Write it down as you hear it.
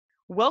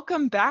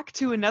Welcome back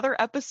to another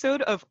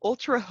episode of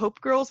Ultra Hope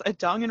Girls, a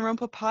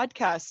Danganronpa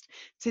podcast.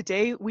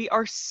 Today, we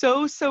are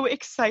so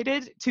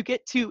excited to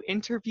get to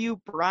interview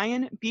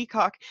Brian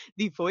Beacock,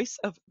 the voice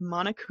of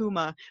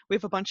Monokuma. We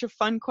have a bunch of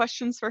fun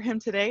questions for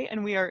him today,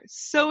 and we are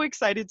so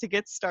excited to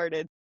get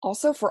started.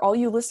 Also, for all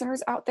you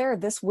listeners out there,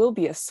 this will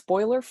be a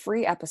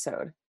spoiler-free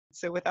episode.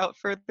 So without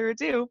further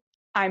ado,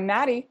 I'm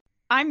Maddie.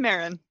 I'm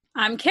Marin.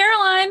 I'm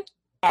Caroline.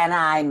 And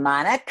I'm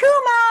Monokuma!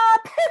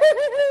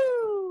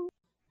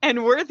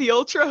 And we're the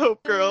Ultra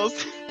Hope Girls.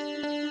 1,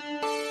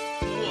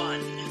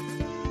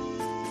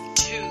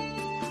 2.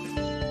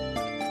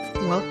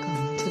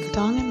 Welcome to the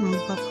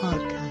Danganronpa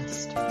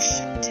podcast.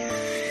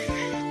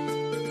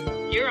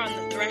 You're on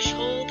the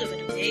threshold of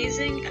an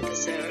amazing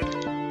episode.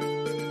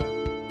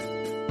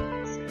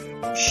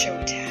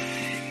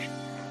 Showtime.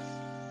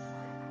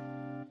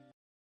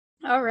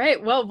 All right.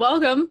 Well,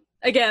 welcome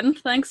again.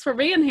 Thanks for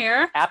being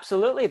here.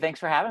 Absolutely. Thanks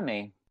for having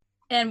me.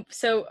 And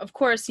so, of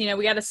course, we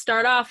got to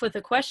start off with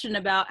a question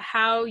about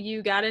how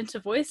you got into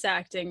voice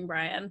acting,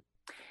 Brian.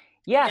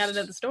 Yes. Got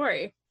into the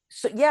story.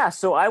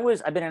 So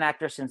I've been an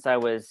actor since I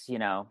was,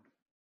 a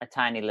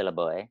tiny little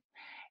boy.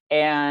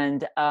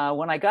 And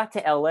when I got to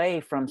LA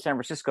from San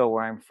Francisco,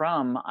 where I'm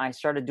from, I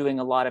started doing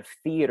a lot of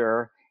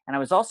theater. And I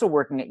was also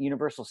working at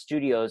Universal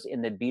Studios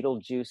in the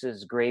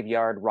Beetlejuice's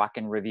Graveyard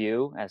Rockin'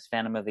 Revue as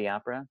Phantom of the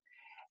Opera.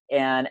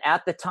 And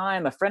at the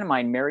time, a friend of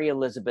mine, Mary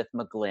Elizabeth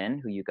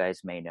McGlynn, who you guys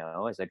may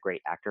know as a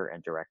great actor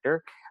and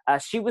director,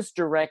 she was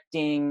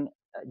directing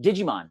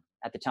Digimon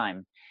at the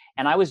time.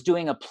 And I was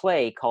doing a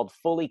play called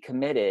Fully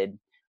Committed,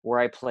 where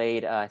I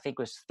played, I think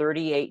it was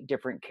 38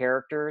 different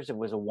characters. It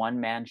was a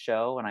one-man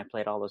show, and I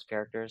played all those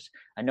characters.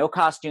 No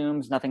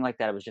costumes, nothing like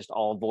that. It was just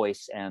all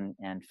voice and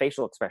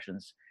facial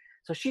expressions.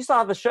 So she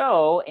saw the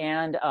show,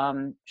 and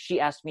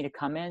she asked me to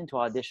come in to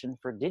audition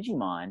for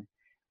Digimon,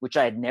 which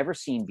I had never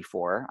seen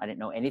before. I didn't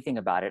know anything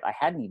about it. I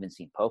hadn't even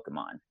seen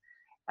Pokemon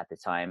at the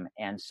time.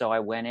 And so I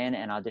went in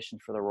and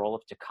auditioned for the role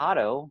of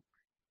Takato.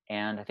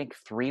 And I think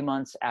 3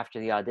 months after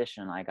the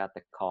audition, I got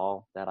the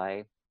call that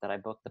I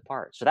booked the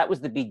part. So that was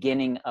the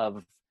beginning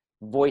of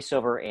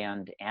voiceover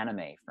and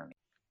anime for me.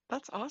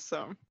 That's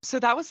awesome.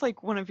 So that was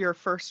like one of your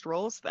first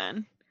roles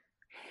then?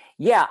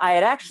 Yeah, I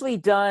had actually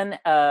done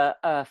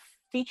a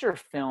feature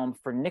film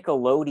for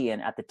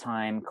Nickelodeon at the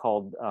time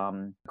called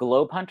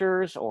Globe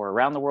Hunters or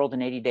Around the World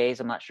in 80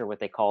 Days. I'm not sure what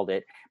they called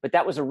it, but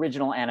that was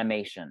original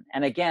animation.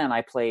 And again,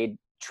 I played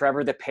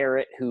Trevor the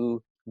parrot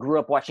who grew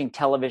up watching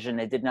television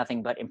and did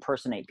nothing but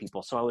impersonate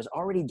people. So I was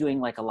already doing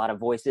like a lot of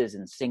voices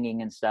and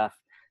singing and stuff.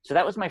 So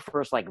that was my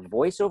first like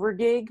voiceover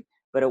gig,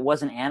 but it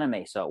wasn't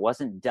anime. So it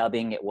wasn't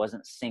dubbing, it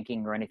wasn't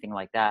syncing or anything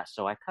like that.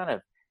 So I kind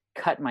of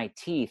cut my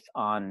teeth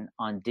on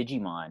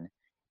Digimon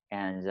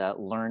and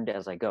learned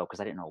as I go because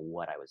I didn't know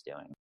what I was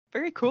doing.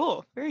 Very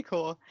cool. Very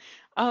cool.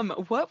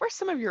 What were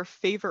some of your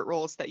favorite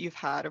roles that you've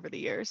had over the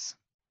years?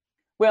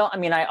 Well,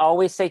 I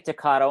always say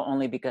Takato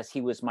only because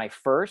he was my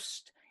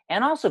first,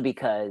 and also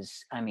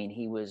because,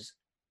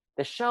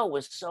 the show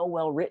was so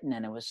well written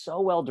and it was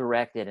so well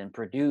directed and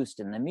produced,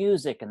 and the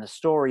music and the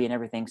story and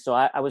everything. So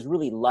I was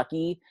really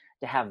lucky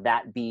to have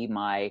that be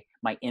my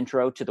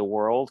intro to the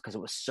world because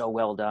it was so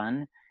well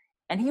done.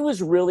 And he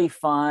was really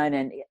fun,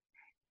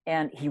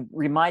 and he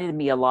reminded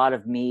me a lot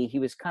of me. He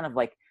was kind of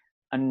like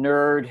a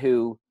nerd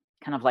who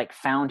kind of like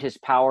found his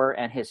power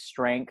and his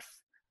strength.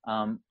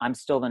 I'm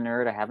still the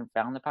nerd. I haven't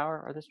found the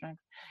power or the strength.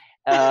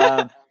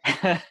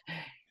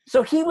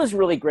 So he was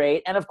really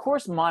great. And of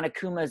course,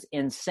 Monokuma's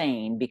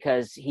insane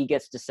because he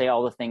gets to say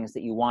all the things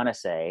that you want to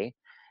say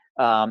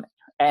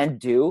and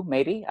do,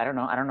 maybe. I don't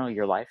know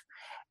your life.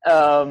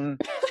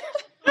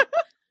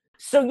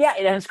 So yeah,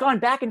 and it's gone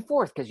back and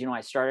forth because,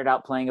 I started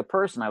out playing a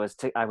person. I was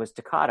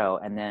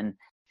Takato, and then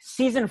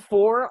Season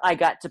 4, I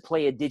got to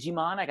play a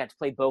Digimon. I got to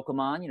play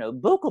Bokomon,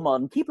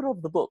 Bokomon, keep it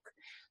over the book.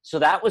 So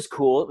that was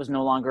cool. It was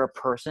no longer a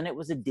person. It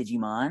was a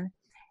Digimon.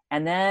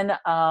 And then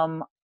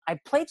I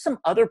played some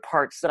other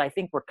parts that I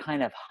think were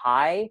kind of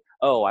high.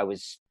 Oh, I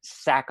was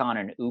Sakon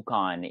and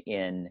Ukon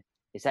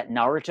is that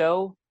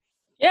Naruto?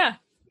 Yeah.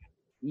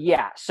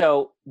 Yeah.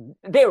 So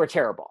they were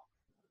terrible.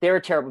 They were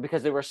terrible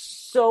because they were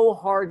so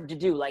hard to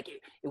do. Like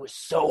it was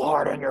so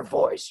hard on your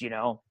voice,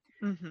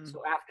 Mm-hmm.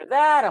 So after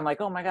that, I'm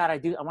like, oh my God, I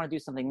want to do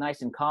something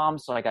nice and calm.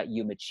 So I got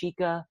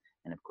Yumachika,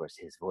 and of course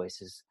his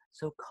voice is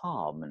so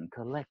calm and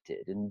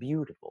collected and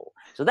beautiful.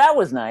 So that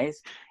was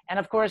nice. And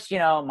of course,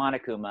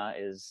 Monokuma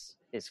is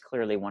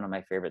clearly one of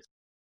my favorites.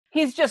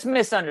 He's just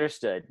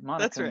misunderstood.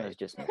 That's right. Monokuma is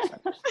just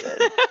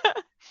misunderstood.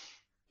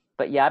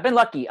 But yeah, I've been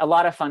lucky. A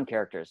lot of fun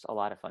characters.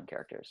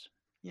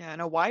 Yeah,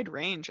 and a wide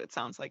range, it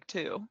sounds like,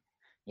 too.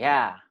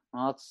 Yeah.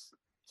 Well, it's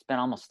been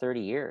almost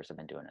 30 years I've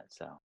been doing it,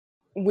 so.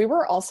 We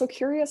were also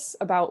curious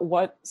about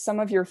what some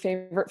of your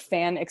favorite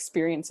fan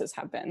experiences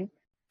have been.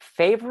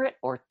 Favorite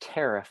or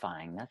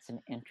terrifying? That's an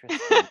interesting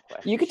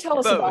question. You could tell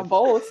us about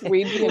both.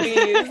 We'd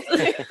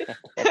be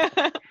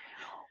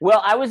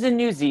Well, I was in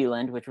New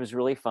Zealand, which was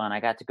really fun. I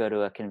got to go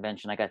to a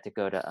convention. I got to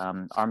go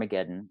to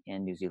Armageddon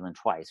in New Zealand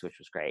twice, which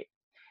was great.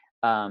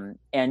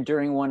 And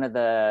during one of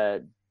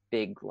the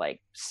big like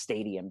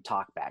stadium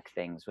talkback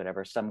things,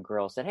 whatever. Some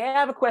girl said, "Hey, I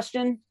have a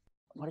question."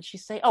 What did she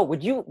say? Oh,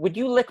 would you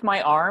lick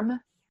my arm?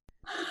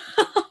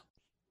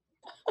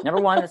 Number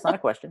one, that's not a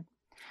question.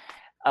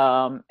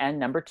 And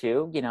number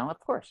two, of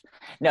course.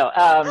 No,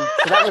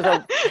 so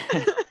that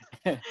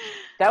was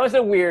that was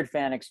a weird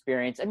fan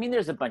experience. I mean,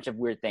 there's a bunch of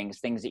weird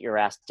things that you're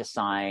asked to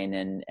sign,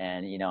 and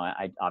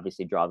I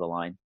obviously draw the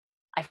line.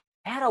 I've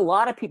had a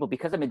lot of people,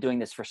 because I've been doing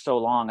this for so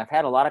long, I've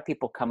had a lot of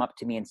people come up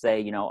to me and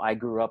say, I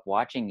grew up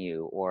watching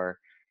you,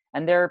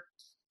 and they're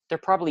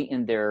probably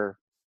in their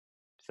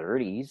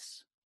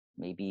 30s,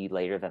 maybe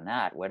later than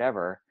that,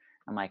 whatever.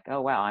 I'm like,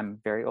 oh wow, I'm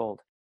very old.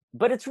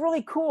 But it's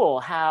really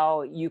cool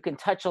how you can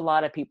touch a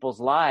lot of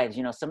people's lives.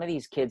 Some of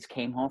these kids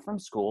came home from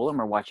school and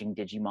were watching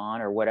Digimon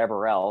or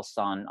whatever else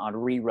on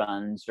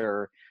reruns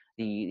or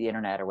the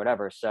internet or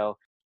whatever. So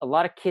a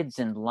lot of kids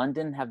in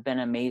London have been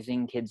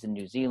amazing, kids in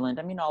New Zealand,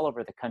 I mean, all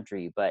over the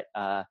country. But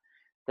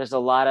there's a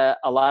lot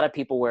of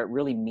people where it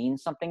really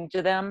means something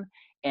to them.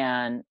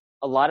 And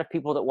a lot of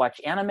people that watch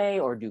anime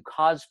or do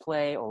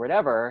cosplay or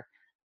whatever,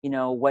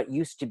 what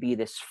used to be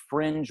this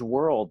fringe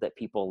world that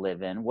people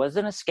live in was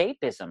an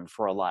escapism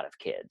for a lot of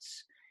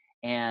kids.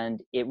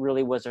 And it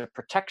really was a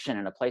protection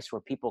and a place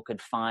where people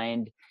could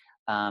find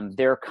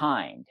their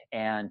kind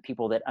and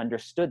people that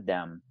understood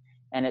them.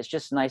 And it's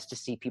just nice to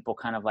see people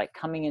kind of like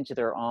coming into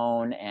their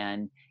own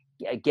and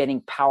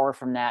getting power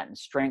from that and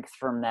strength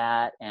from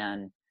that,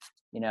 and,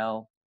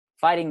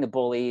 fighting the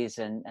bullies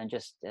and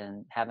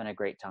having a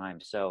great time.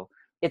 So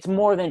it's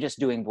more than just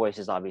doing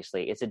voices,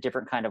 obviously. It's a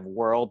different kind of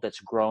world that's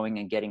growing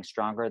and getting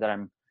stronger that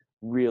I'm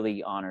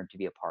really honored to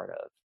be a part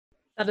of.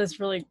 That is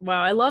really,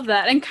 wow, I love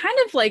that. And kind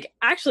of like,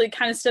 actually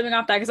kind of stemming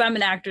off that, because I'm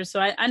an actor, so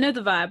I know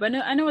the vibe.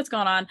 I know what's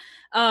going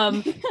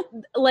on.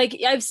 Like,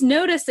 I've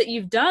noticed that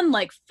you've done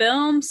like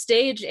film,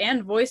 stage,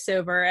 and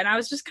voiceover. And I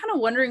was just kind of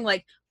wondering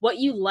like what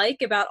you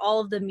like about all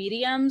of the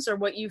mediums, or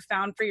what you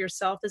found for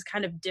yourself is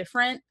kind of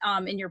different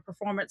in your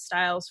performance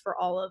styles for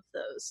all of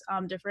those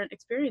different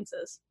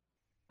experiences.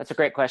 That's a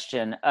great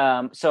question.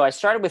 So I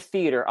started with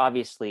theater,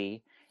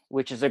 obviously,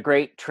 which is a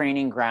great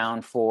training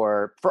ground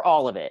for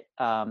all of it,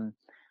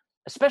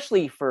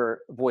 especially for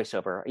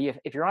voiceover.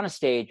 If you're on a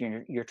stage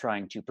and you're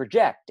trying to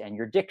project, and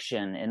your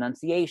diction,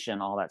 enunciation,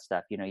 all that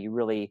stuff, you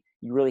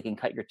really can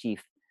cut your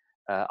teeth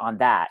on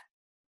that.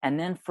 And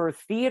then for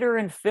theater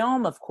and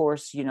film, of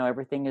course,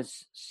 everything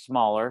is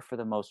smaller for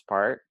the most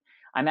part.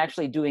 I'm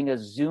actually doing a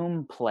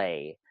Zoom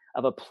play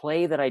of a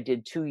play that I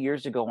did 2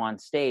 years ago on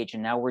stage,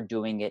 and now we're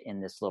doing it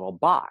in this little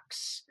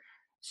box.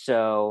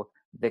 So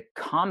the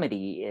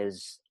comedy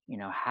is,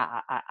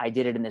 I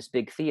did it in this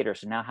big theater.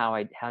 So now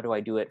how do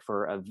I do it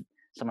for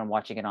someone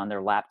watching it on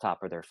their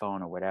laptop or their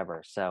phone or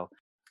whatever? So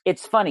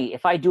it's funny.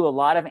 If I do a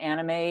lot of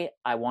anime,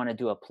 I want to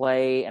do a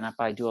play, and if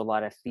I do a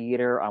lot of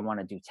theater, I want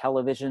to do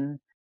television.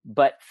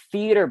 But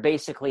theater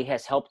basically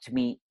has helped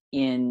me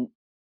in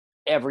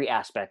every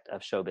aspect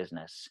of show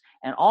business,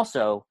 and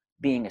also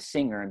being a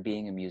singer and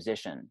being a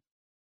musician,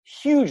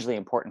 hugely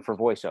important for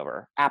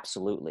voiceover.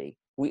 Absolutely.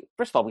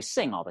 First of all, we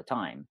sing all the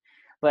time,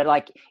 but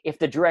like if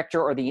the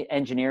director or the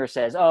engineer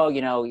says, "Oh,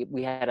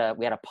 we had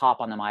a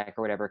pop on the mic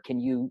or whatever, can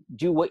you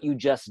do what you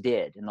just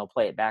did?" and they'll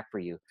play it back for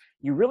you.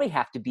 You really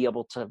have to be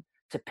able to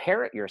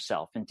parrot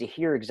yourself and to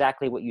hear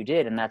exactly what you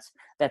did. And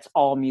that's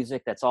all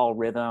music. That's all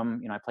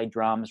rhythm. I play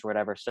drums or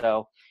whatever.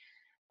 So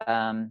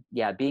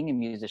being a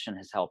musician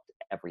has helped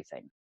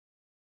everything.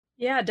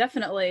 Yeah,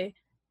 definitely.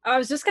 I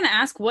was just going to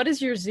ask, what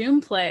is your Zoom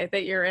play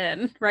that you're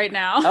in right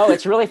now? Oh,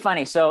 it's really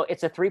funny. So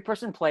it's a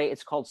 3-person play.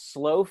 It's called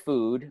Slow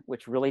Food,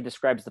 which really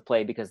describes the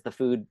play because the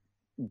food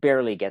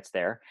barely gets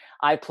there.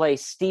 I play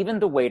Stephen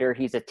the waiter.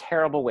 He's a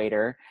terrible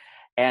waiter.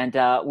 And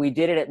we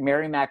did it at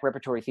Merrimack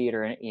Repertory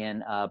Theater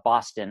in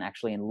Boston,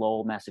 actually in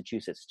Lowell,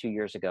 Massachusetts, 2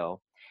 years ago.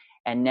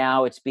 And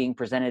now it's being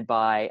presented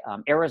by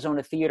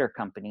Arizona Theater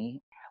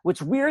Company.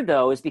 What's weird,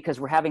 though, is because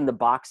we're having the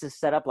boxes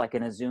set up like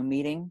in a Zoom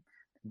meeting.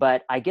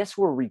 But I guess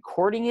we're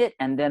recording it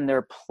and then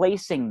they're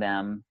placing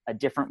them a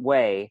different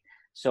way.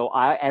 So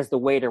I, as the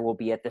waiter, will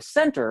be at the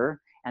center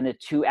and the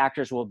 2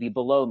 actors will be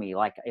below me,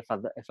 like if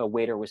a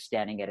waiter was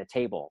standing at a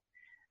table.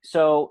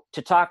 So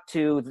to talk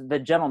to the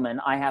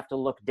gentleman, I have to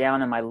look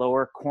down in my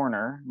lower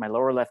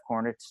left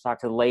corner, to talk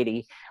to the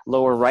lady,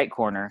 lower right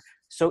corner.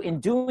 So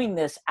in doing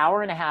this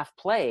 1.5-hour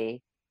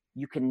play,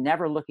 you can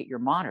never look at your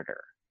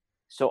monitor.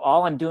 So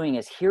all I'm doing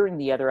is hearing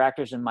the other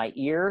actors in my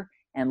ear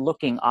and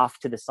looking off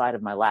to the side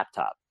of my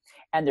laptop.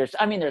 And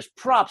there's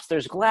props,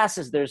 there's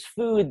glasses, there's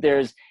food,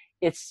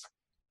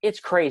 it's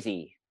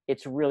crazy.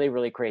 It's really,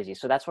 really crazy.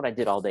 So that's what I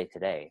did all day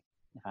today,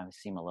 if I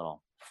seem a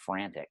little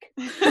frantic.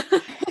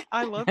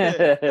 I love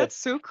it. That's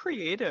so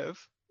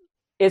creative.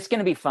 It's going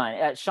to be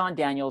fun. Sean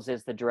Daniels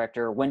is the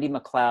director. Wendy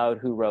McLeod,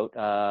 who wrote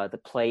the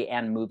play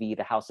and movie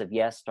The House of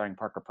Yes, starring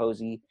Parker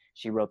Posey,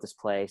 she wrote this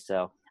play.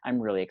 So I'm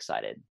really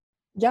excited.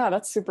 Yeah,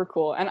 that's super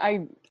cool. And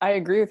I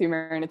agree with you,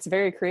 Marion. It's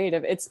very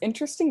creative. It's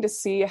interesting to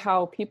see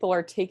how people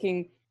are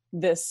taking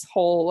this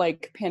whole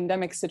like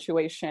pandemic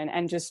situation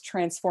and just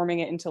transforming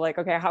it into like,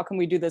 okay, how can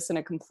we do this in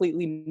a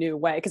completely new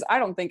way? Because I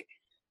don't think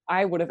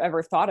I would have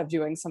ever thought of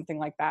doing something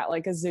like that,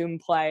 like a Zoom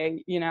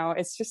play.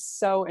 It's just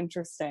so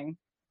interesting.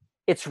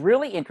 It's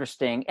really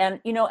interesting.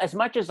 And, as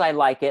much as I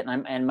like it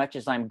and much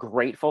as I'm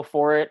grateful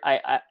for it,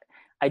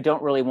 I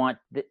don't really want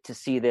to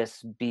see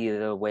this be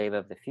the wave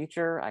of the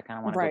future. I kind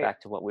of want to go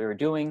back to what we were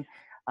doing.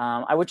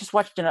 I just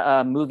watched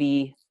a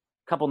movie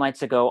a couple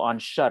nights ago on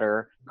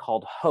Shudder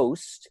called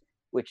Host,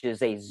 which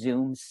is a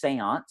Zoom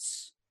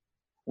seance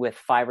with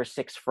 5 or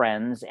 6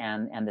 friends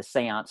and the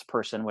seance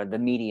person with the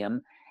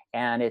medium.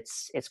 And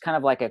it's kind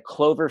of like a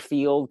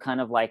Cloverfield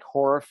kind of like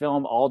horror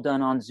film, all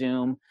done on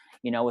Zoom,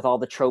 with all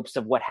the tropes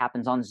of what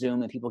happens on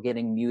Zoom and people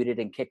getting muted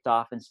and kicked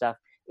off and stuff.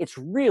 It's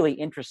really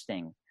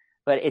interesting.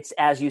 But it's,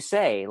 as you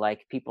say,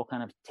 like people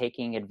kind of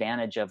taking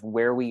advantage of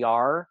where we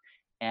are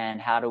and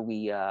how do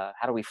we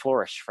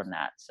flourish from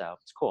that. So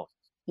it's cool.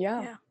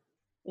 Yeah.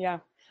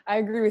 I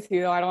agree with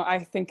you.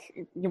 I think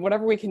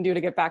whatever we can do to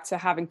get back to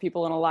having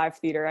people in a live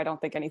theater, I don't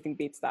think anything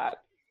beats that.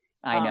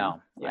 I know.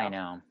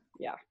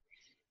 Yeah.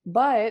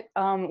 But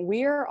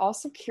we are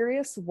also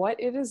curious what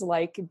it is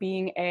like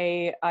being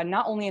a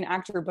not only an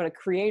actor, but a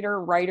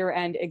creator, writer,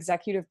 and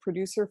executive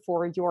producer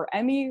for your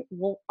Emmy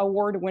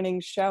award-winning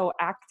show,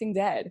 Acting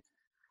Dead.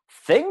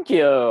 Thank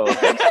you.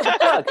 Thanks for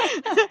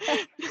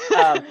the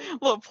plug.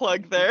 Little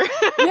plug there.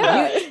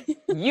 Yeah.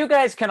 You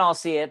guys can all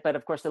see it, but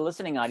of course the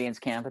listening audience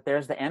can't. But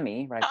there's the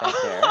Emmy right back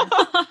there.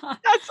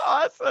 That's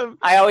awesome.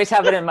 I always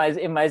have it in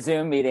my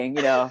Zoom meeting.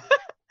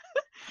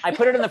 I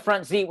put it in the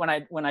front seat when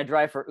I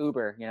drive for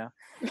Uber.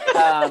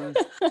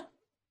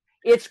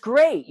 It's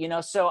great.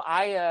 So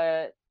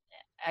I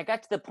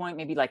got to the point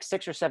maybe like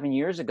 6 or 7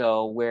 years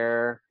ago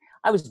where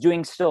I was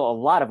doing still a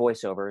lot of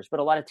voiceovers, but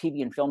a lot of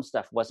TV and film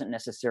stuff wasn't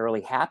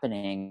necessarily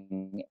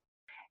happening.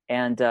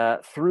 And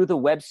through the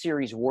web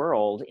series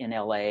world in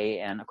LA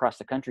and across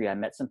the country, I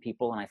met some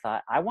people and I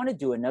thought, I want to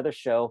do another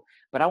show,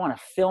 but I want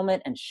to film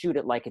it and shoot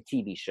it like a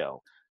TV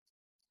show.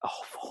 A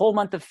whole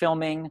month of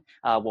filming,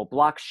 we'll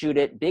block shoot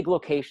it, big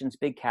locations,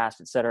 big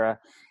cast, etc.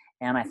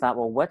 And I thought,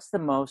 well, what's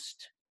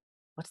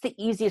the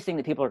easiest thing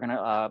that people are going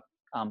to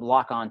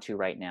lock onto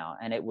right now?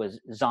 And it was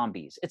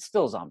zombies. It's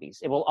still zombies.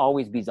 It will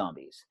always be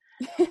zombies.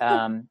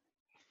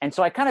 And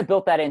so I kind of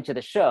built that into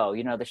the show.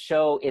 The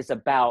show is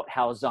about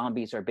how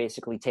zombies are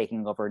basically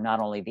taking over not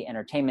only the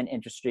entertainment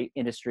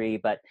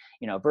industry, but,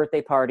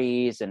 birthday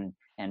parties and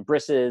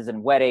brisses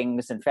and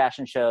weddings and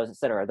fashion shows, et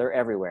cetera. They're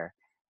everywhere.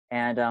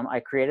 And I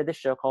created this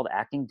show called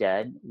Acting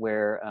Dead,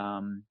 where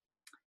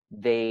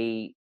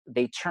they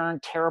turn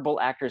terrible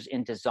actors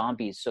into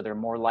zombies, so they're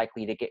more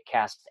likely to get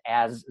cast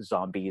as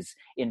zombies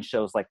in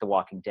shows like The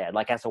Walking Dead,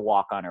 like as a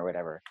walk-on or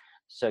whatever.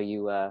 So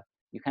you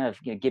kind of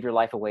give your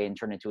life away and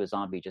turn into a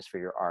zombie just for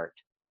your art.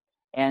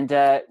 And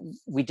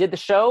we did the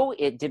show.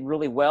 It did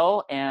really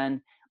well.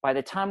 And by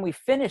the time we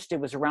finished, it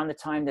was around the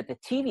time that the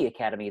TV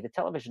Academy, the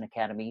Television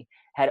Academy,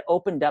 had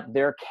opened up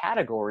their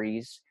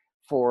categories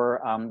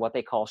for what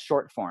they call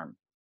short form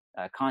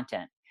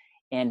content.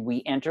 And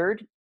we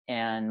entered,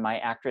 and my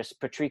actress,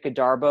 Patrika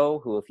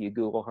Darbo, who if you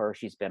Google her,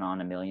 she's been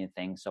on a million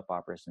things, soap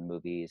operas and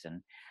movies.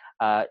 And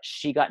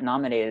she got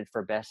nominated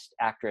for Best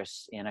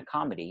Actress in a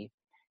Comedy.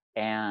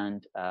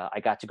 And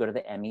I got to go to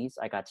the Emmys.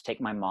 I got to take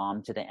my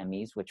mom to the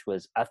Emmys, which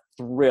was a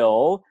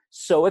thrill,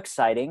 so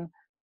exciting.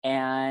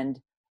 And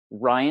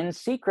Ryan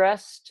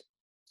Seacrest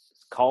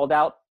called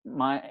out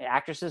my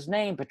actress's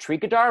name,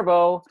 Patrika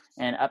Darbo,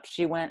 and up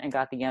she went and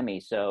got the Emmy.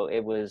 So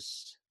it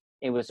was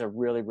a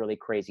really, really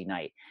crazy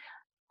night.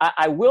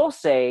 I will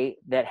say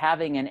that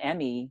having an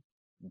Emmy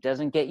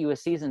doesn't get you a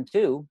season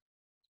 2.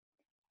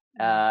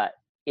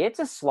 It's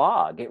a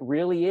slog. It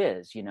really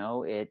is.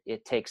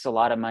 It takes a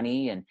lot of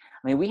money. And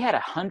I mean, we had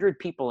 100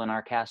 people in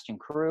our cast and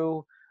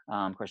crew.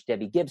 Of course,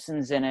 Debbie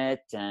Gibson's in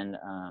it, and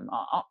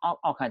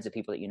all kinds of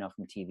people that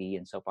from TV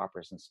and soap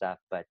operas and stuff.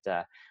 But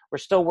we're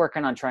still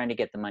working on trying to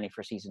get the money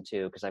for season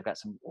 2, because I've got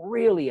some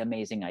really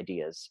amazing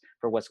ideas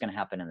for what's going to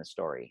happen in the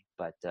story.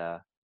 But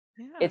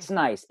it's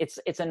nice.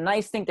 It's a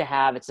nice thing to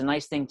have. It's a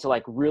nice thing to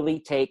like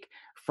really take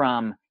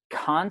from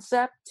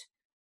concept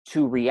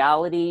to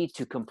reality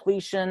to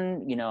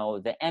completion.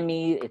 The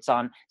Emmy, it's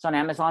on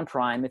Amazon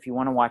Prime if you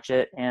want to watch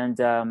it. And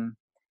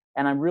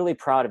I'm really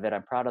proud of it.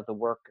 I'm proud of the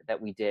work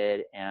that we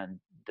did and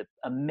the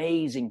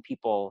amazing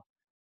people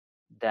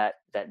that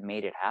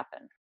made it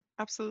happen.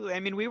 Absolutely. I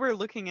mean, we were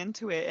looking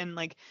into it, and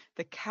like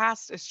the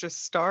cast is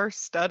just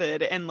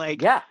star-studded, and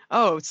like,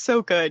 oh, it's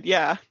so good.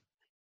 Yeah.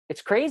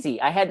 It's crazy.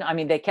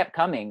 They kept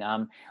coming.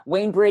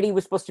 Wayne Brady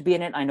was supposed to be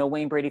in it. I know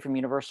Wayne Brady from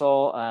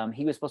Universal.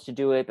 He was supposed to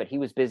do it, but he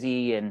was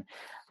busy. And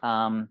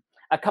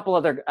a couple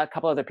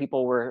other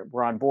people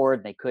were on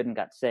board. They couldn't,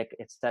 got sick,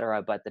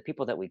 etc. But the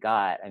people that we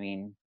got,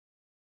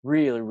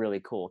 really,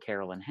 really cool.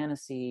 Carolyn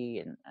Hennessy,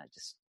 and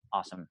just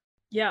awesome.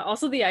 Yeah.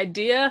 Also the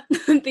idea,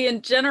 the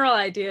general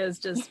idea is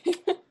just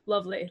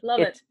lovely. Love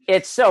it.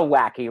 It's so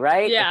wacky,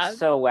 right? Yeah, it's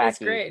so wacky. It's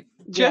great.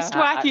 Just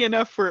Yeah. wacky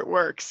enough where it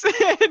works.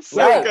 It's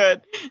so Right.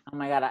 good. Oh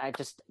my god,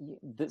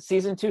 the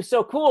season 2 is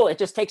so cool. It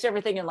just takes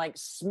everything and like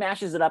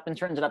smashes it up and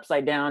turns it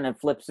upside down and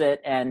flips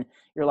it, and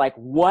you're like,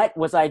 what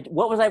have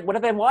I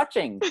been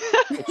watching?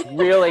 It's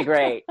really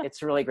great.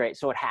 It's really great.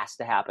 So it has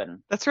to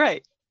happen. That's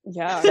right.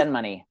 Yeah. Send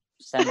money.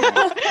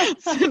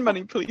 Send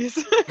money,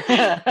 please.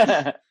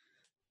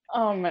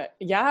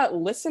 Yeah,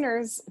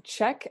 listeners,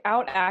 check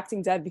out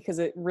Acting Dead because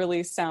it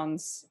really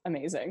sounds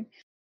amazing.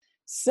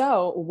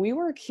 So we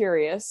were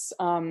curious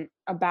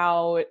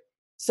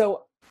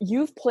so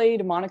you've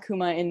played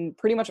Monokuma in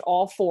pretty much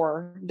all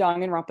 4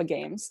 Danganronpa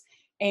games.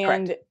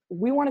 And Correct.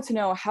 we wanted to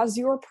know, has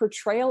your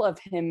portrayal of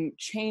him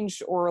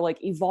changed or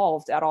like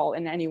evolved at all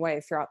in any way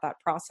throughout that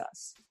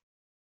process?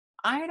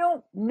 I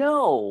don't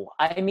know.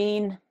 I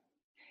mean,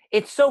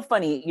 it's so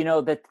funny,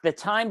 that the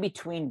time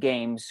between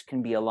games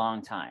can be a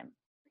long time.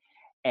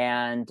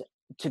 And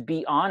to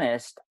be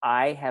honest,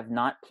 I have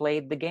not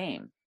played the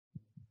game,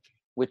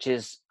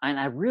 and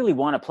I really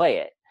want to play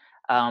it.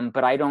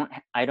 But I don't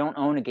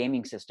own a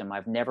gaming system.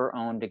 I've never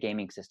owned a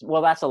gaming system.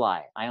 Well, that's a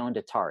lie. I owned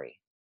Atari.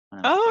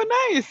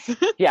 Oh, nice.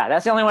 Yeah,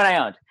 that's the only one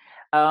I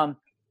owned.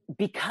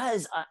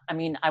 Because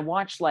I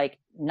watched like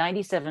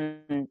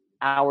 97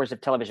 hours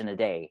of television a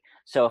day.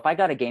 So if I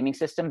got a gaming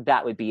system,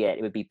 that would be it.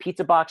 It would be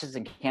pizza boxes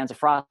and cans of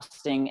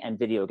frosting and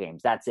video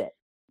games. That's it.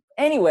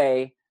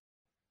 Anyway,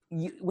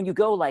 when you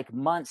go like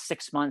months,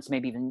 6 months,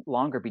 maybe even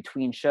longer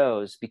between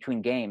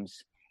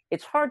games,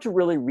 it's hard to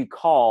really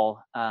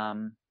recall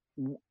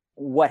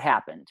what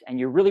happened. And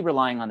you're really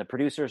relying on the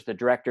producers, the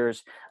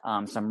directors,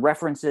 some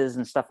references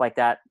and stuff like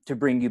that to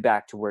bring you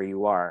back to where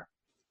you are.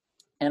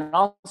 And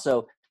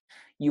also,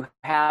 you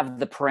have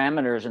the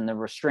parameters and the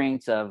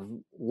restraints of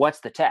what's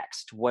the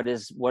text? What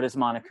is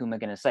Monokuma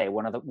going to say?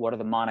 What are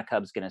the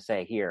Monokubs going to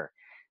say here?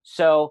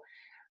 So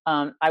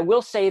I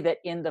will say that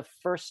in the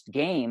first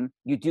game,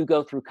 you do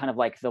go through kind of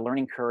like the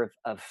learning curve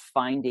of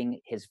finding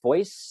his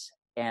voice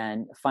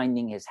and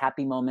finding his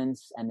happy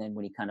moments. And then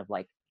when he kind of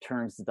like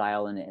turns the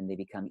dial and they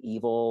become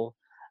evil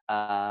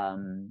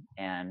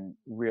and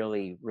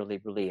really,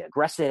 really, really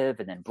aggressive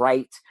and then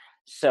bright.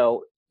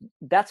 So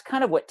that's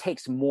kind of what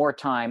takes more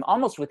time,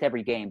 almost with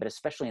every game, but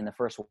especially in the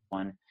first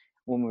one,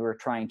 when we were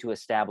trying to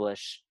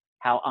establish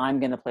how I'm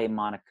going to play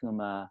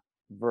Monokuma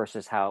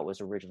versus how it was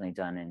originally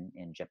done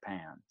in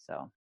Japan.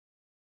 So.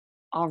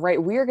 All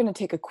right, we are going to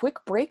take a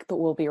quick break, but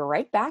we'll be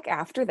right back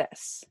after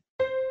this.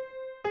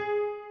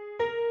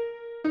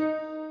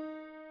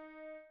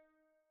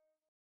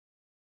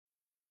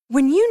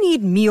 When you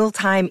need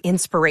mealtime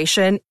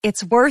inspiration,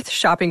 it's worth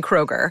shopping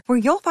Kroger, where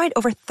you'll find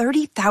over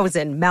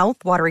 30,000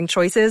 mouth-watering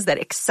choices that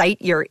excite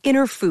your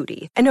inner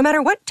foodie. And no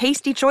matter what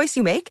tasty choice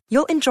you make,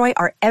 you'll enjoy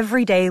our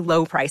everyday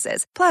low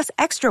prices, plus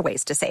extra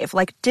ways to save,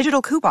 like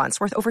digital coupons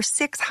worth over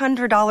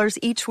 $600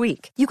 each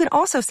week. You can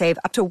also save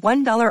up to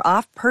 $1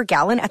 off per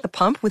gallon at the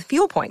pump with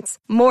fuel points.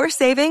 More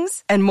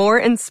savings and more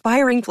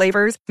inspiring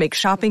flavors make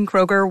shopping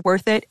Kroger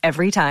worth it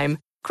every time.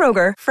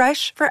 Kroger,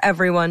 fresh for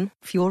everyone.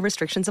 Fuel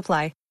restrictions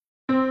apply.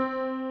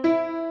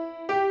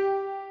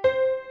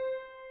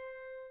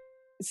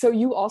 So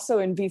you also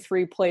in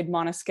V3 played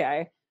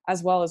Monosuke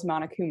as well as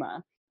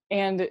Monokuma.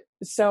 And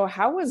so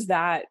how was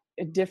that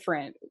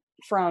different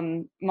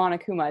from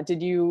Monokuma?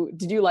 Did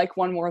you like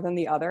one more than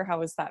the other? How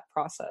was that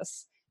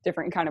process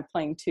different, kind of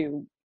playing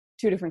two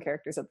different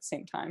characters at the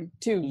same time?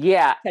 Two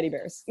teddy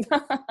bears.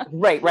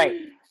 Right.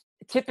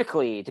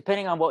 Typically,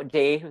 depending on what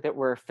day that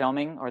we're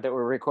filming or that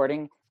we're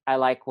recording, I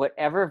like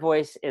whatever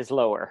voice is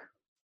lower.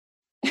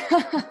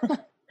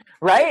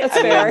 Right?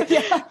 That's fair.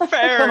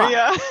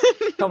 Fair,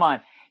 Come on.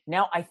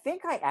 Now, I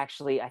think I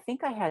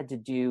had to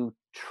do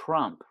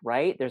Trump,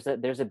 right? There's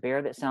a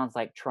bear that sounds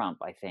like Trump,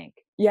 I think.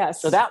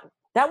 Yes. So that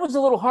was a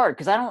little hard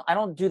because I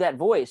don't do that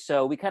voice.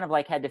 So we kind of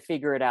like had to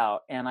figure it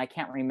out, and I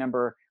can't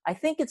remember. I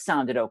think it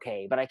sounded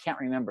okay, but I can't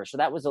remember. So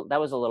that was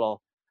a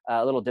little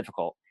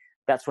difficult.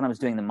 That's when I was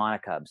doing the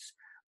Monokubs.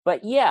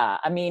 But yeah,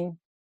 I mean,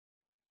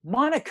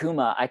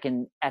 Monokuma,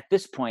 at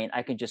this point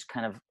I can just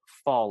kind of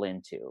fall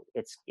into.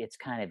 It's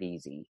kind of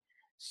easy.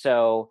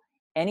 So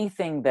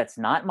anything that's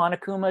not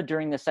Monokuma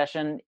during the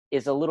session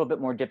is a little bit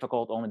more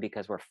difficult only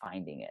because we're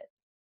finding it,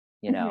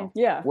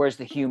 Yeah. Where's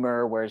the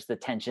humor, where's the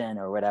tension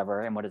or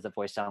whatever, and what does the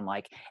voice sound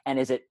like, and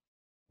is it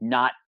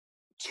not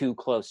too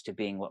close to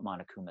being what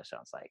Monokuma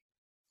sounds like?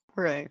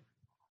 Right.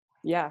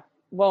 Yeah.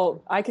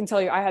 Well, I can tell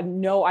you, I had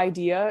no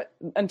idea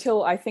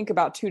until I think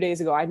about 2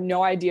 days ago. I had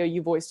no idea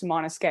you voiced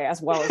Monosuke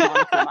as well as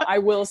Monokuma. I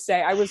will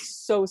say I was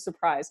so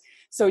surprised.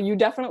 So you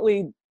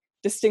definitely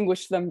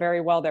distinguished them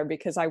very well there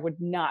because I would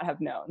not have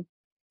known.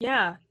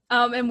 Yeah.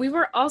 And we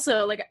were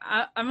also like,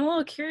 I'm a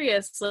little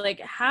curious, like,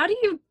 how do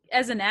you,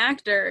 as an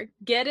actor,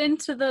 get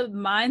into the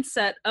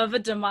mindset of a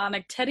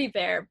demonic teddy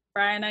bear?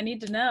 Brian, I need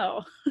to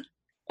know.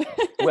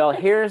 Well,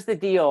 here's the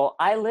deal.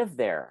 I live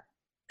there.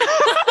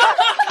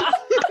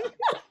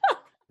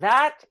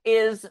 That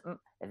is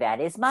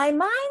my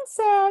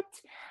mindset.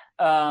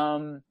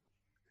 I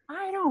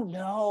don't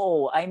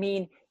know. I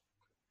mean,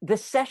 the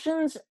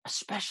sessions,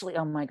 especially,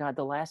 oh my God,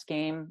 the last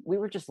game, we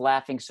were just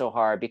laughing so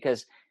hard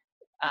because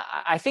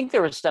I think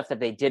there was stuff that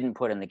they didn't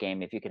put in the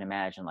game, if you can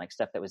imagine, like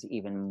stuff that was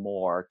even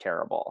more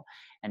terrible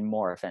and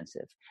more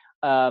offensive.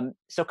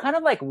 So kind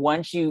of like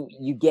once you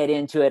get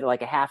into it,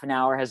 like a half an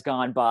hour has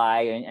gone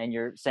by and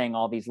you're saying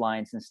all these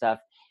lines and stuff,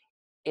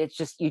 it's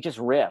just, you just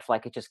riff,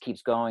 like it just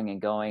keeps going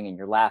and going and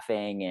you're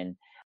laughing. And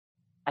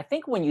I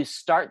think when you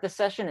start the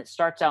session, it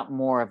starts out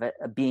more of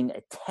being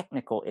a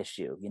technical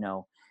issue, you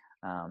know.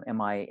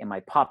 Am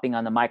I popping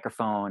on the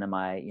microphone? Am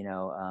I,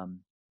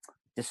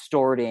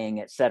 distorting,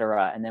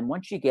 etc. And then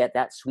once you get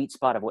that sweet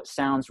spot of what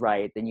sounds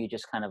right, then you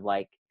just kind of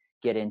like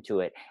get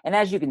into it. And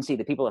as you can see,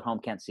 the people at home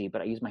can't see,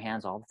 but I use my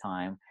hands all the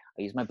time.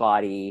 I use my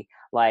body.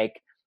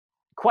 Like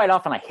quite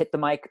often I hit the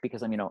mic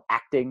because I'm,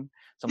 acting.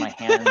 So my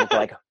hand is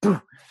like,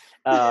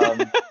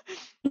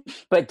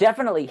 but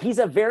definitely he's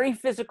a very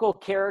physical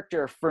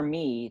character for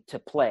me to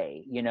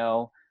play,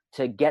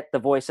 to get the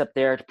voice up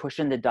there, to push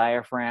in the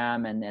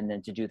diaphragm and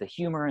then to do the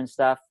humor and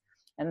stuff.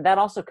 And that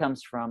also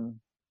comes from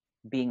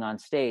being on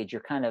stage.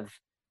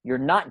 You're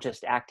not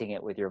just acting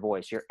it with your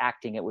voice, you're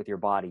acting it with your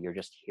body. You're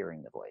just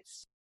hearing the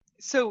voice.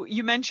 So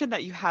you mentioned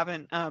that you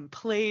haven't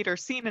played or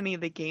seen any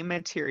of the game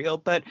material,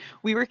 but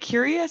we were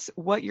curious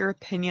what your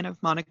opinion of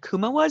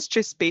Monokuma was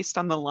just based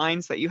on the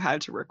lines that you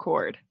had to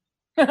record.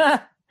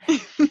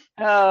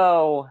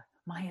 Oh,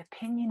 my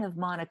opinion of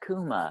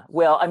Monokuma.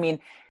 Well, I mean,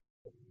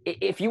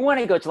 if you want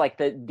to go to like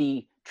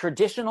the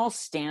traditional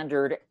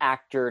standard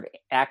actor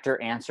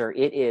answer,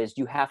 it is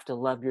you have to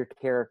love your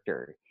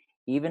character,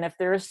 even if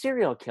they're a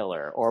serial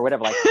killer or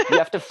whatever. Like you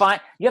have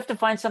to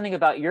find something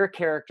about your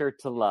character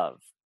to love.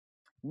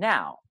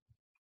 Now,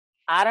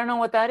 I don't know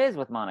what that is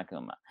with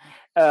Monokuma.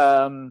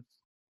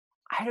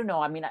 I don't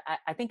know. I mean,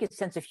 I think his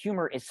sense of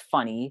humor is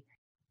funny.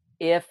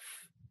 If,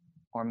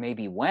 or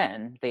maybe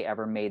when they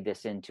ever made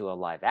this into a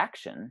live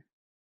action,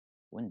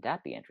 wouldn't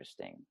that be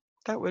interesting?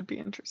 That would be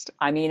interesting.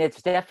 I mean,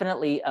 it's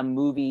definitely a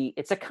movie.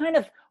 It's a kind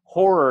of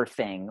horror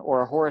thing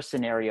or a horror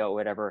scenario or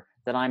whatever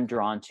that I'm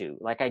drawn to.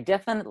 Like, I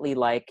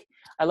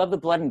love the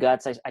blood and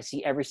guts. I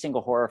see every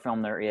single horror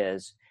film there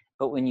is.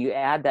 But when you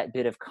add that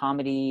bit of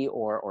comedy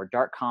or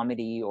dark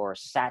comedy or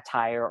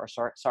satire or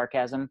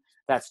sarcasm,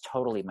 that's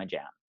totally my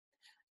jam.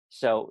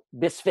 So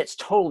this fits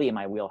totally in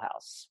my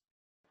wheelhouse.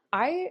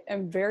 I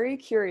am very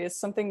curious.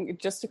 Something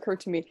just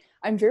occurred to me.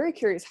 I'm very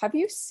curious. Have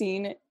you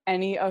seen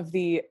any of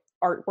the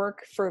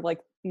artwork for like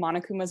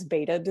Monokuma's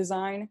beta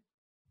design?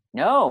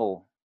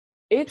 No.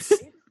 It's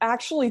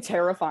actually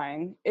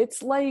terrifying.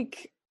 It's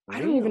like,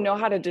 really? I don't even know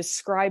how to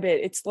describe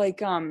it. It's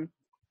like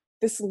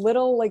this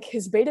little, like,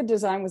 his beta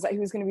design was that he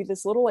was going to be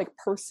this little like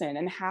person,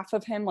 and half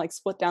of him like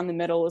split down the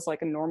middle is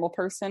like a normal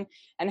person,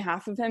 and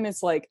half of him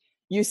is like,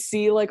 you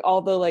see like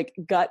all the like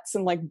guts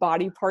and like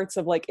body parts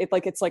of like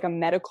it's like a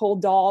medical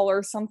doll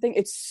or something.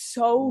 It's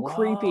so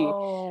creepy.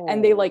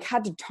 And they like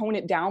had to tone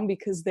it down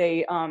because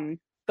they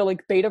the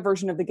like beta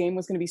version of the game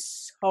was going to be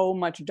so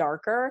much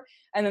darker,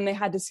 and then they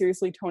had to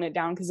seriously tone it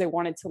down because they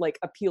wanted to like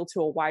appeal to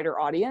a wider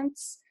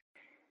audience.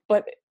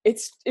 But it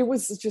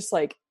was just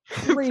like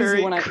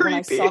crazy when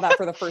I saw that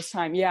for the first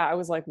time. Yeah, I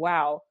was like,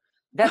 wow.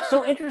 That's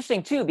so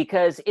interesting too,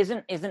 because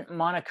isn't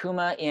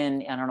Monokuma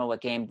in, I don't know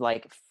what game,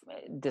 like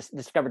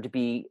discovered to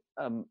be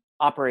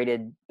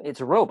operated,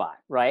 it's a robot,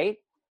 right?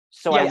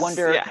 So yes, I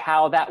wonder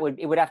how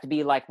it would have to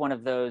be like one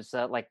of those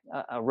like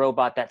a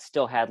robot that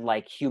still had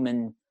like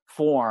human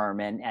form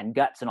and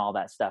guts and all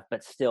that stuff,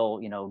 but still,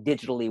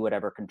 digitally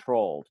whatever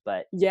controlled.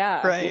 But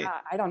yeah, right. Yeah,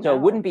 I don't know. So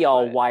it wouldn't be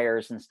all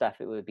wires and stuff.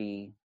 It would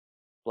be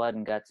blood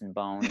and guts and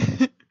bone.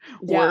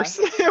 Worse.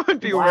 It would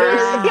be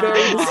worse. Very,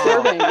 very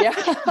disturbing. Yeah.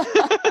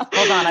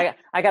 Hold on,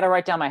 I got to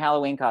write down my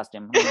Halloween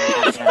costume.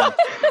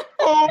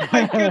 Oh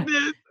my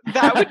goodness.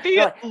 That would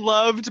be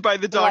loved by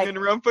the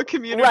Danganronpa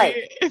community.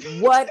 Right.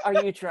 What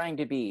are you trying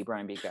to be,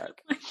 Brian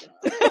Beacock?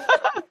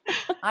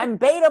 I'm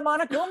Beta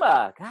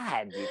Monokuma.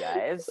 God, you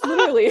guys.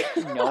 Literally.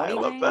 I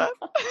love that.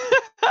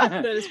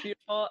 That is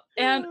beautiful.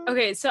 And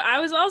okay, so I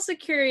was also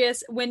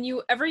curious, when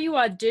you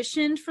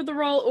auditioned for the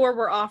role or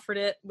were offered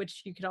it,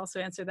 which you could also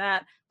answer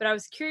that, but I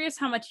was curious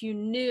how much you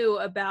knew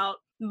about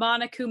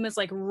Monokuma's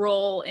like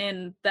role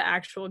in the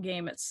actual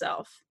game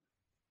itself.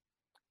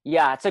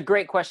 Yeah, it's a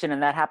great question,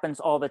 and that happens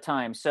all the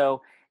time.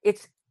 So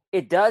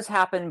it does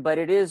happen, but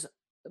it is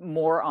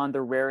more on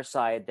the rare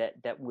side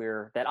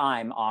that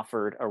I'm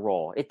offered a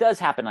role. It does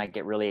happen. I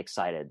get really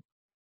excited.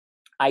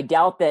 I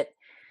doubt that,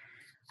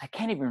 I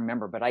can't even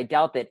remember, but I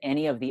doubt that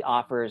any of the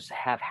offers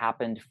have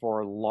happened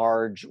for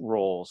large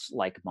roles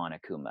like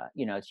Monokuma.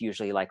 It's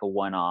usually like a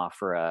one-off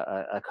or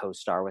a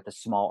co-star with a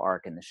small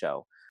arc in the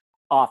show,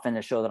 often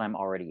the show that I'm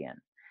already in.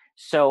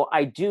 So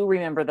I do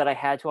remember that I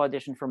had to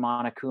audition for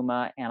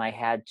Monokuma, and I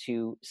had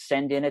to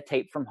send in a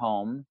tape from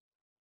home.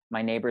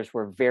 My neighbors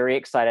were very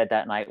excited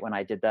that night when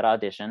I did that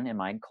audition in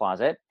my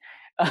closet.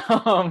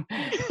 And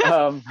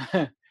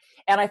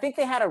I think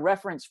they had a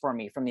reference for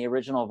me from the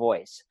original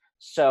voice.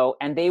 So,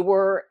 and they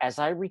were, as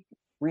I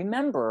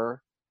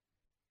remember,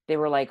 they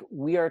were like,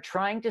 we are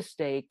trying to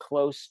stay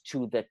close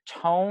to the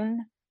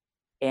tone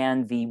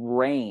and the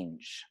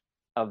range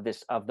of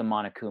the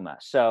Monokuma.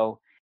 So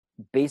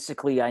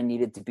basically I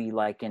needed to be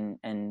like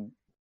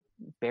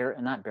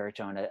not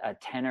baritone, a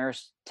tenor,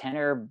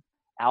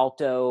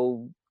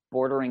 alto,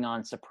 bordering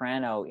on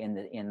soprano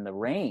in the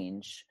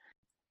range,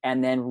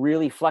 and then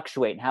really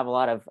fluctuate and have a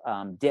lot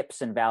of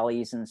dips and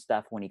valleys and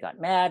stuff when he got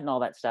mad and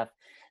all that stuff.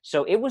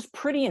 So it was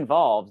pretty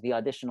involved, the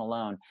audition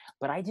alone,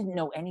 but I didn't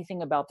know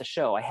anything about the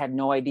show. I had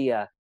no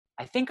idea.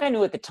 I think I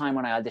knew at the time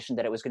when I auditioned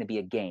that it was going to be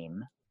a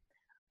game,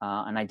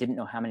 and I didn't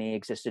know how many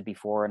existed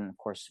before. And of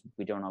course,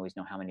 we don't always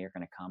know how many are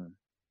going to come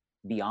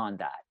beyond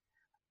that.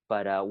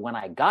 But when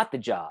I got the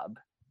job,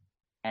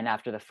 and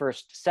after the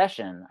first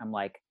session, I'm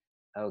like,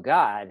 oh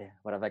God,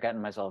 what have I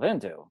gotten myself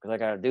into? Because I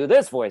got to do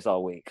this voice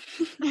all week.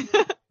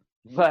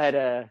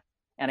 But,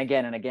 and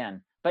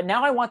again. But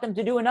now I want them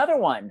to do another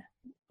one.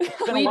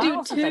 We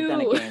do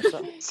too.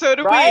 So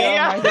do right? we. Oh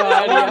Yeah. my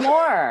God, I want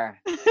more.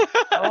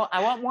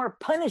 I want more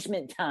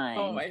punishment time.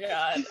 Oh my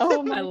God.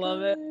 Oh my I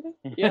love it.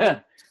 Yeah.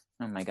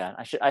 Oh my God.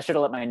 I should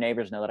have let my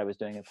neighbors know that I was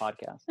doing a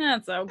podcast.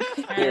 That's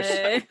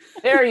okay.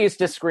 They're used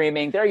to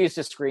screaming. They're used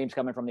to screams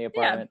coming from the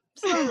apartment.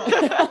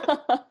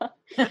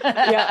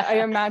 Yeah, I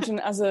imagine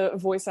as a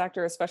voice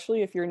actor,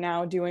 especially if you're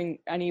now doing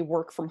any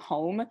work from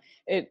home,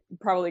 it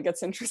probably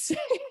gets interesting.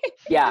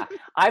 Yeah,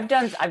 I've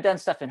done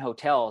stuff in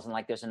hotels, and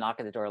like there's a knock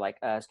at the door, like,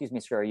 "Excuse me,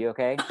 sir, are you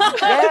okay?"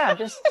 Yeah, I'm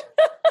just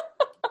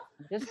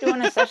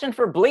doing a session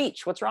for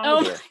Bleach. What's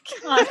wrong with you?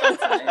 God,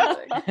 that's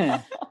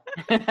amazing.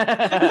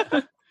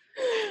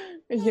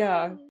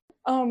 Yeah.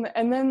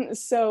 And then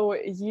so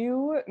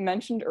you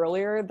mentioned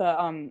earlier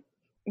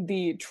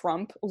the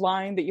Trump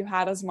line that you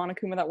had as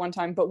Monokuma that one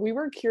time, but we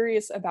were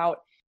curious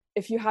about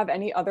if you have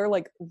any other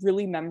like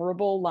really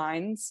memorable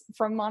lines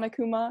from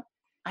Monokuma.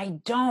 I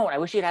don't. I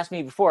wish you'd asked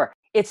me before.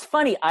 It's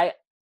funny. I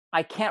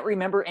can't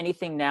remember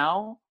anything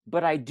now,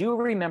 but I do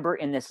remember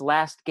in this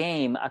last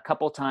game a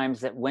couple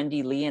times that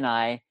Wendy Lee and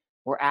I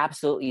were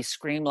absolutely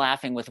scream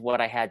laughing with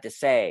what I had to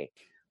say.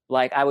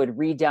 Like I would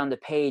read down the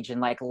page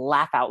and like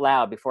laugh out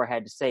loud before I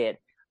had to say it,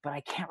 but I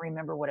can't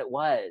remember what it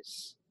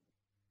was.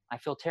 I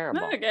feel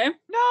terrible. Okay.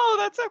 No,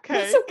 that's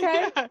okay. That's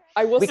okay. Yeah.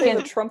 I will say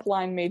the Trump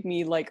line made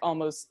me like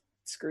almost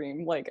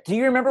scream. Like, do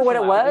you remember what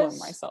it was?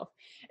 Myself.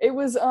 It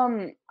was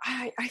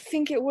I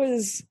think it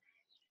was.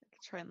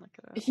 Try and look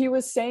it up. He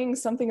was saying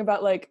something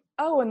about like,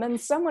 oh, and then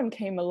someone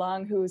came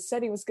along who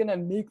said he was gonna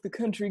make the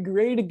country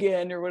great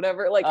again or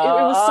whatever. Like it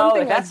was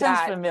something that like sounds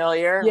that.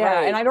 familiar. Yeah,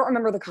 right. and I don't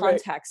remember the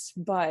context,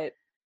 but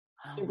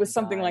it was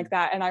something like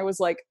that, and I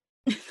was like,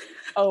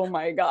 oh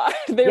my God,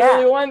 they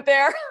really went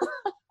there.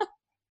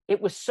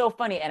 It was so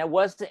funny, and it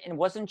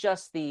wasn't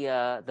just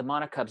the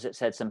Monokubs that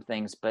said some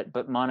things, but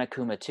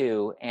Monokuma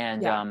too,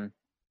 and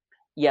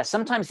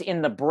sometimes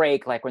in the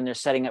break, like when they're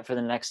setting up for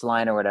the next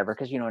line or whatever,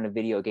 because in a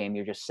video game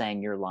you're just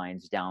saying your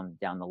lines down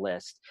the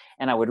list,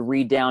 and I would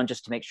read down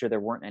just to make sure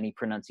there weren't any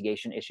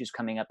pronunciation issues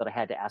coming up that I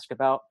had to ask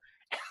about.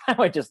 I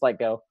would just like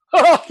go,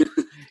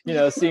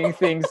 seeing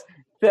things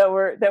that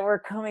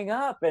were coming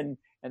up, and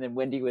then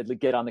Wendy would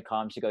get on the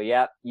comms. She'd go,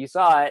 "Yep, you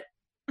saw it.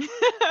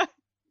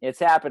 It's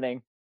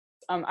happening."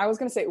 I was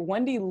gonna say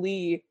Wendy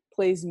Lee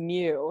plays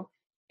Mew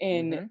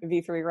in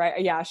V3,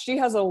 right? Yeah, she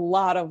has a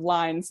lot of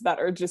lines that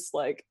are just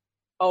like,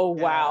 oh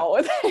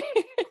wow.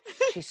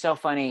 She's so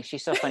funny.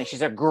 She's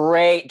a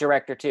great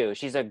director too.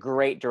 She's a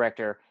great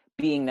director,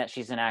 being that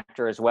she's an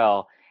actor as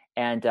well.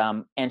 And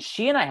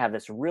she and I have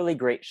this really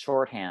great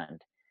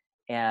shorthand.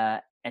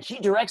 And she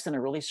directs in a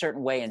really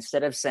certain way.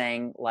 Instead of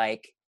saying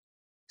like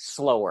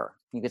slower,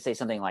 you could say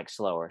something like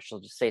slower.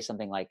 She'll just say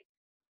something like,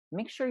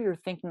 make sure you're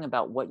thinking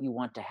about what you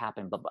want to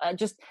happen. But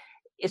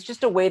it's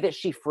just a way that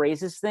she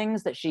phrases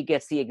things that she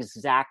gets the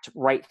exact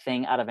right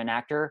thing out of an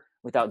actor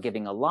without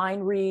giving a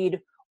line read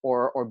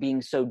or being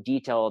so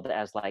detailed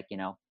as like,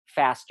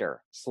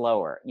 faster,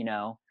 slower,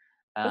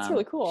 That's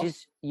really cool.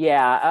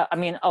 I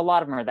mean, a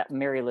lot of them are that.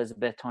 Mary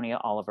Elizabeth, Tony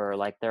Oliver,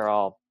 like they're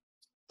all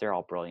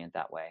brilliant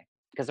that way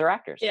because they're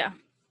actors. Yeah.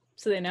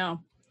 So they know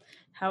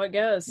how it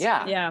goes.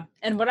 Yeah. Yeah.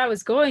 And what I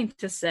was going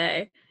to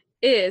say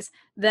is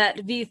that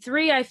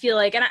V3, I feel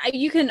like, and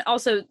you can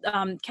also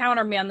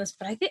counter me on this,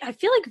 but I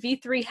feel like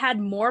V3 had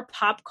more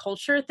pop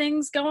culture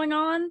things going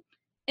on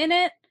in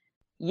it.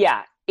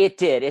 Yeah, it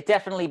did. It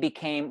definitely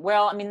became,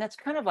 well, I mean, that's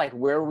kind of like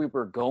where we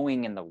were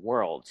going in the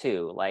world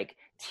too. Like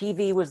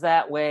TV was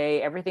that way.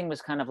 Everything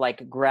was kind of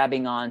like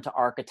grabbing on to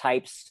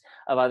archetypes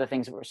of other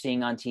things that we're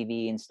seeing on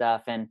TV and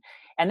stuff. And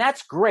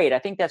that's great. I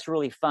think that's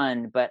really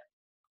fun, but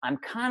I'm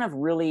kind of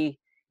really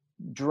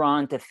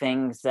drawn to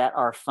things that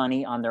are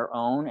funny on their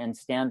own and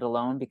stand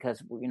alone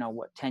because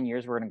 10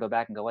 years we're going to go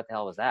back and go, what the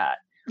hell was that?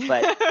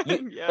 But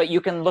but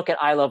you can look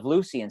at I Love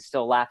Lucy and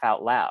still laugh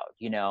out loud,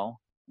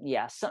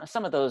 Yeah,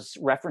 some of those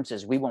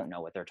references we won't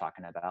know what they're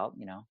talking about,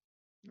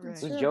 Right.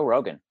 Who's Joe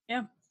Rogan?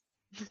 Yeah.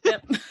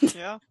 Yep.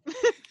 Yeah.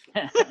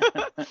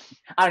 I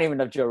don't even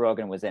know if Joe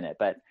Rogan was in it,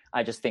 but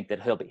I just think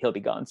that he'll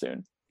be gone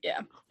soon. Yeah.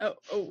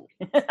 Oh.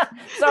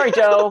 Sorry,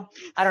 Joe.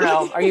 I don't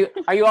know.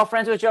 Are you all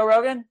friends with Joe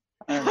Rogan?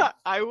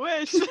 I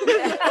wish.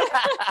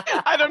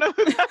 I don't know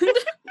who that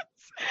is.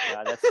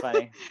 That's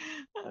funny.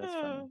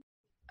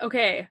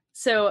 Okay,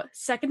 so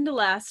second to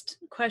last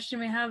question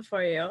we have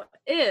for you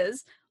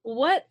is,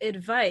 what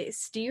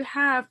advice do you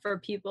have for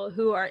people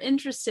who are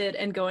interested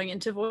in going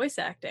into voice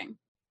acting?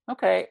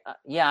 Okay.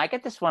 Yeah, I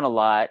get this one a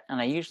lot, and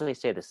I usually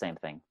say the same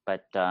thing.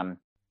 But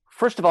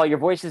first of all, your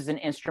voice is an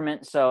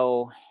instrument.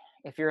 So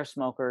if you're a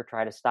smoker,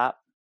 try to stop.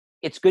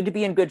 It's good to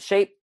be in good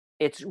shape.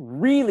 It's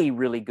really,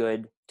 really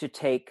good to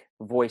take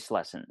voice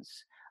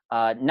lessons,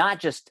 not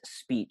just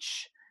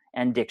speech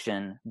and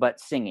diction, but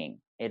singing.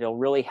 It'll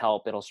really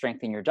help. It'll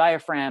strengthen your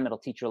diaphragm. It'll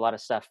teach you a lot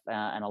of stuff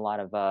and a lot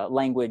of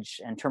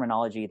language and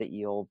terminology that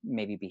you'll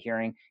maybe be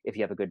hearing if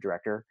you have a good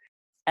director.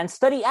 And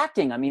study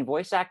acting. I mean,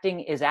 voice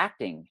acting is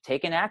acting.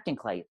 Take an acting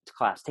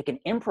class, take an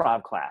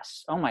improv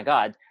class. Oh my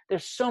God,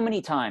 there's so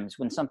many times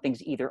when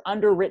something's either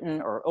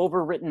underwritten or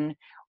overwritten,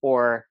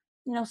 or,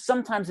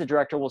 sometimes the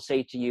director will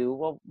say to you,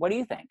 well, what do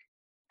you think?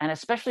 And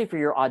especially for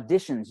your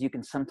auditions, you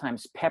can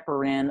sometimes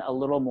pepper in a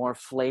little more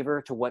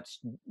flavor to what's,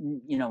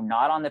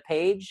 not on the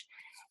page.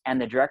 And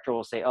the director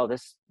will say, oh,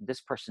 this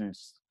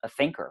person's a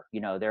thinker.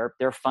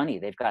 They're funny.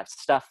 They've got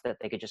stuff that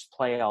they could just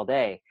play all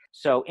day.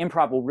 So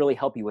improv will really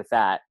help you with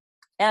that.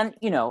 And,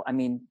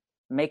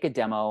 make a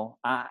demo.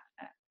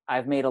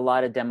 I've made a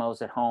lot of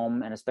demos at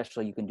home, and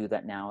especially you can do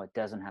that now. It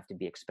doesn't have to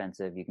be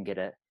expensive. You can get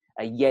a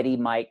Yeti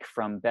mic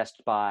from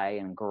Best Buy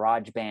and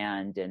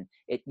GarageBand, and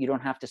you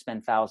don't have to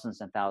spend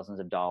thousands and thousands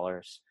of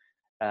dollars.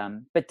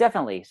 But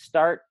definitely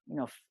start,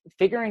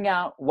 figuring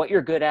out what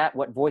you're good at,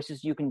 what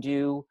voices you can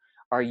do.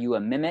 Are you a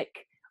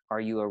mimic? Are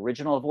you an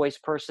original voice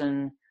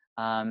person?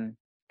 Kind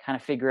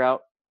of figure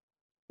out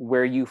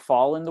where you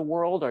fall in the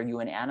world. Are you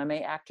an anime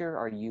actor?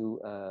 Are you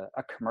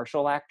a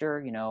commercial actor?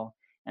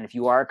 And if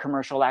you are a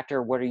commercial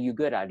actor, what are you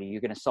good at? Are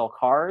you going to sell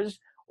cars,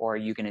 or are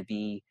you going to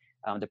be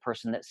the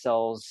person that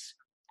sells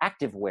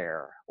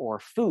activewear or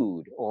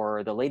food,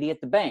 or the lady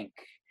at the bank,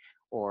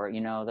 or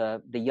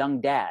the young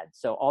dad?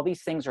 So all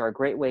these things are a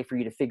great way for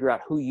you to figure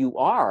out who you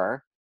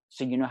are,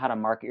 so you know how to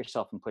market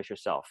yourself and push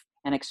yourself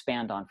and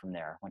expand on from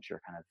there once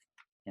you're kind of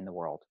in the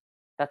world.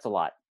 That's a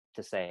lot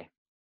to say.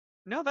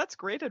 No, that's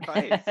great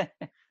advice.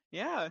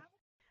 Yeah.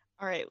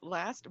 All right.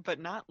 Last but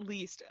not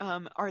least,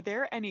 are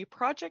there any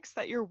projects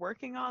that you're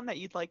working on that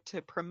you'd like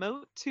to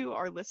promote to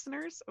our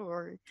listeners?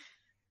 Or,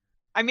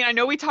 I mean, I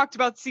know we talked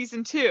about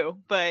season 2,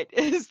 but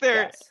is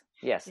there?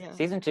 Yes. Yeah.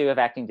 Season 2 of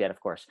Acting Dead, of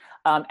course.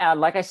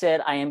 Like I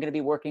said, I am going to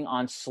be working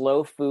on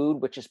Slow Food,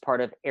 which is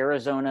part of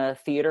Arizona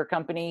Theater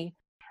Company.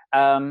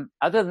 Other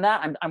than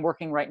that, I'm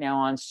working right now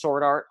on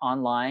Sword Art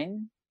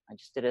Online. I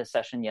just did a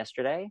session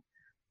yesterday.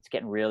 It's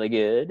getting really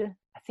good.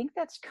 I think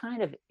that's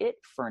kind of it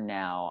for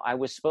now. I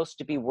was supposed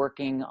to be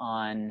working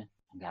on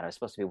Dancing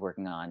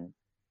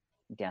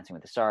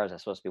with the Stars. I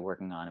was supposed to be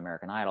working on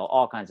American Idol,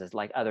 all kinds of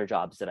like other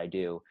jobs that I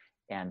do.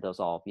 And those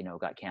all,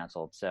 got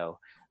canceled. So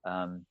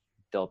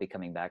they'll be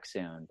coming back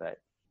soon, but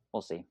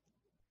we'll see.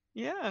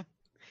 Yeah.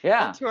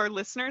 Yeah. Well, to our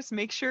listeners,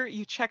 make sure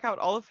you check out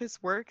all of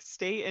his work,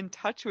 stay in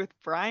touch with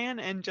Brian,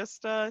 and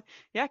just,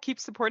 keep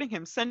supporting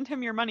him. Send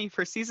him your money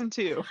for season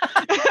 2.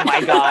 Oh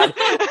my God.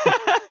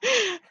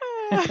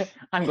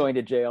 I'm going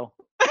to jail.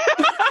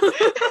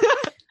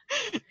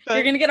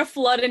 You're going to get a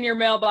flood in your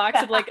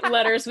mailbox of like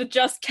letters with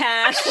just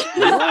cash.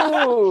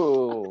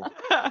 Ooh.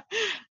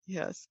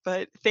 Yes,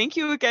 but thank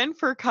you again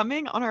for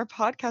coming on our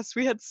podcast.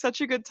 We had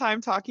such a good time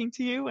talking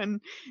to you,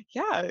 and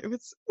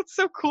it's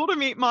so cool to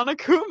meet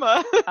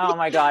Monokuma. Oh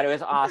my God, it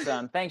was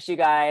awesome. Thanks, you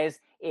guys.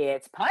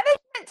 It's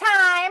punishment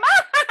time.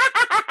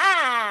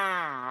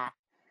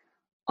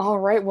 All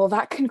right, well,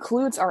 that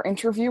concludes our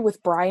interview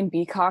with Brian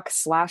Beacock /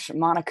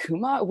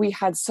 Monokuma. We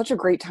had such a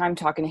great time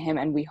talking to him,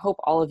 and we hope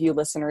all of you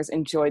listeners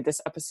enjoyed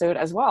this episode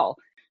as well.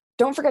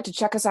 Don't forget to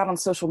check us out on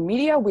social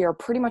media. We are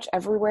pretty much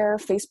everywhere: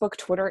 Facebook,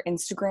 Twitter,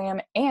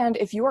 Instagram. And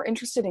if you are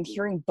interested in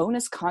hearing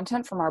bonus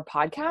content from our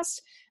podcast,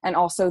 and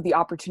also the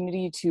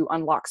opportunity to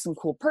unlock some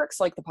cool perks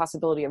like the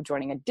possibility of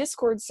joining a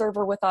Discord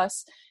server with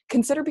us,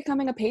 consider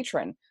becoming a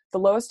patron. The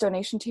lowest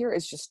donation tier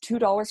is just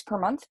 $2 per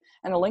month,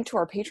 and the link to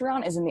our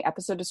Patreon is in the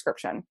episode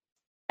description.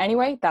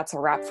 Anyway, that's a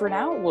wrap for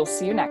now. We'll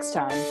see you next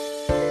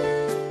time.